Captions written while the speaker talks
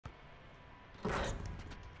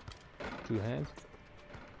2 hands.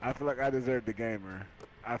 I feel like I deserve the gamer.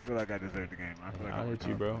 I feel like I deserve the game. I feel like I'll hit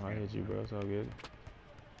you, bro. I'll hit you, bro. It's all good.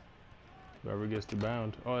 Whoever gets the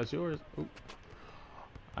bound. Oh, that's yours. Oop.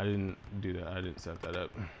 I didn't do that. I didn't set that up.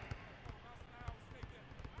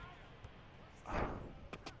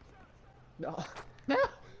 No.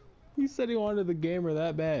 He said he wanted the gamer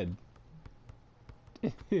that bad.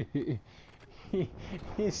 he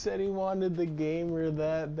said he wanted the gamer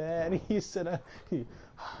that bad. He said he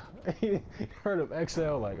heard him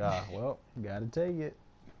exhale like, well, gotta take it.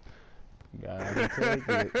 Gotta take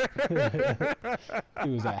it. He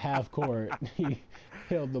was at half court. He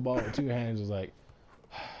held the ball with 2 hands. Was like,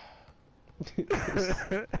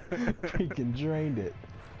 freaking drained it.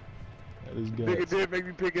 That is good. Nigga did make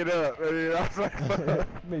me pick it up. I mean, I was like,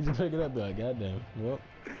 made you pick it up. Be like, goddamn. Well,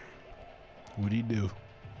 what'd he do?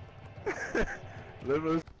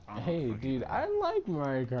 Hey, dude, I like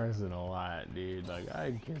Mario Carson a lot, dude. Like,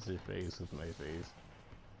 I kiss her face with my face.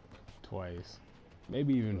 Twice.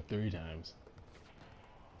 Maybe even 3 times.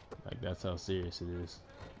 Like, that's how serious it is.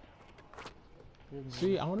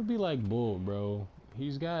 See, I want to be like Bull, bro.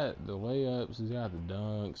 He's got the layups, he's got the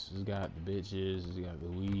dunks, he's got the bitches, he's got the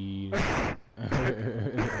weed. That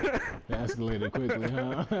escalated quickly,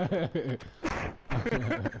 huh?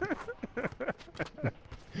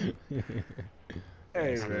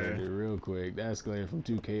 Hey, that man. escalated real quick. That escalated from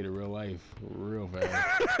 2K to real life real fast.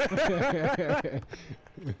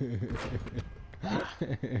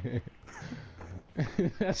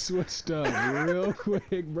 That switched up real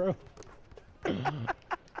quick, bro.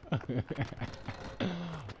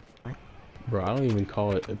 Bro, I don't even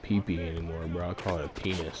call it a pee-pee anymore, bro. I call it a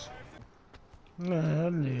penis. Nah,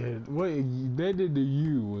 dude. What they did to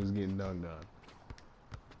you was getting dunked on.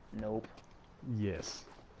 Nope. Yes.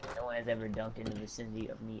 No one has ever dunked in the vicinity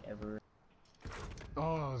of me ever.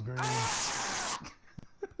 Oh, that was great.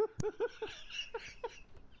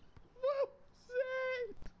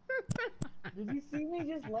 Did you see me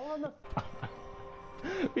just lay on the?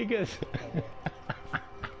 Because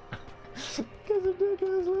of dick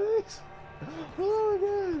on his legs. Oh my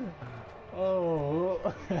god. Oh.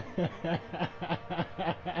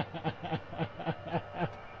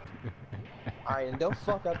 Alright, and don't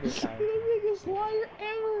fuck up this time. You're the biggest liar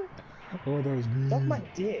ever. Oh, that was green. Suck my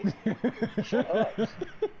dick. Shut up.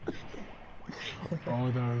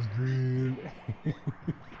 Oh, that was green.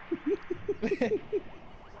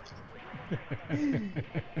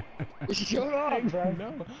 Shut up, bro.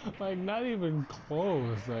 No, like not even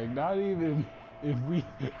close. Like not even if we.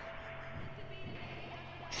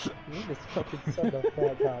 You just fucking suck a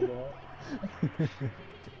fat combo.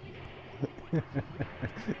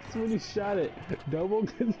 That's when he shot it. Double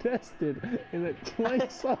contested, and it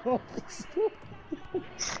clanks off. It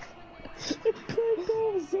clanked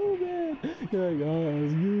off so bad. You're like, oh, that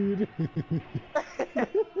was good.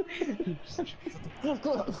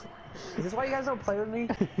 Is this why you guys don't play with me? You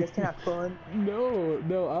guys can't have fun? No,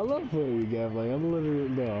 I love playing with you, Gav. Like, I'm literally,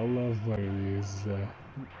 no, I love playing with you.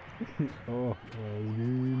 Oh, that was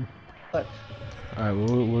good. What? Alright,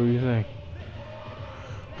 what were you saying?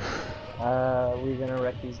 We're gonna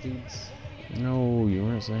wreck these dudes. No, you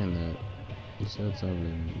weren't saying that. You said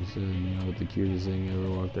something. You said, you know, what the cutest thing you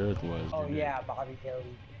ever walked the earth was. Oh yeah, Bobby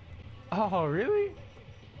Kelly. Oh, really?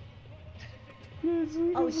 Yes,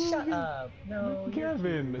 Oh, shut up. No.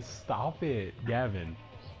 Gavin, stop it. Gavin,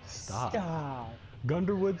 stop. Stop.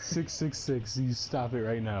 Gunderwood 666, you stop it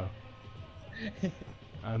right now.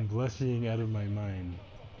 I'm blushing out of my mind.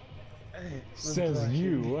 Says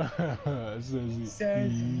you.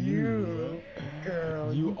 Says you.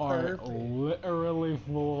 Girl, you are literally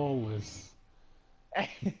flawless.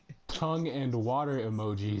 100, and water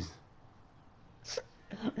emojis.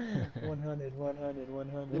 100, 100,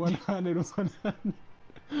 100. 100.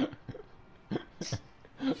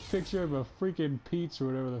 Picture of a freaking peach or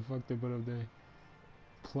whatever the fuck they put up there.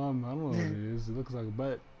 Plum, I don't know what it is. It looks like a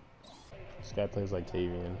butt. This guy plays like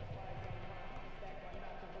Tavian.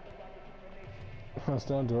 I was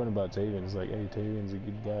telling Jordan about Tavian. It's like, hey, Tavian's a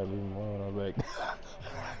good guy, leave him alone. I was like,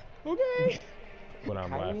 okay. What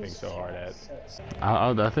I'm laughing so hard at.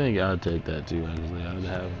 I think I'd take that too, actually. I'd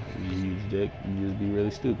have a huge dick and just be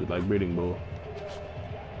really stupid, like Breeding Bull.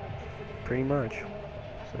 Pretty much.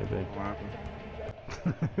 Same thing.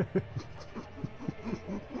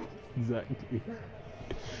 Exactly.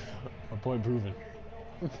 A point proven.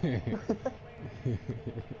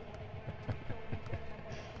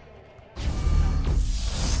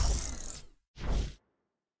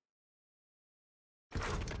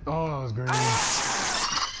 Oh, that was great.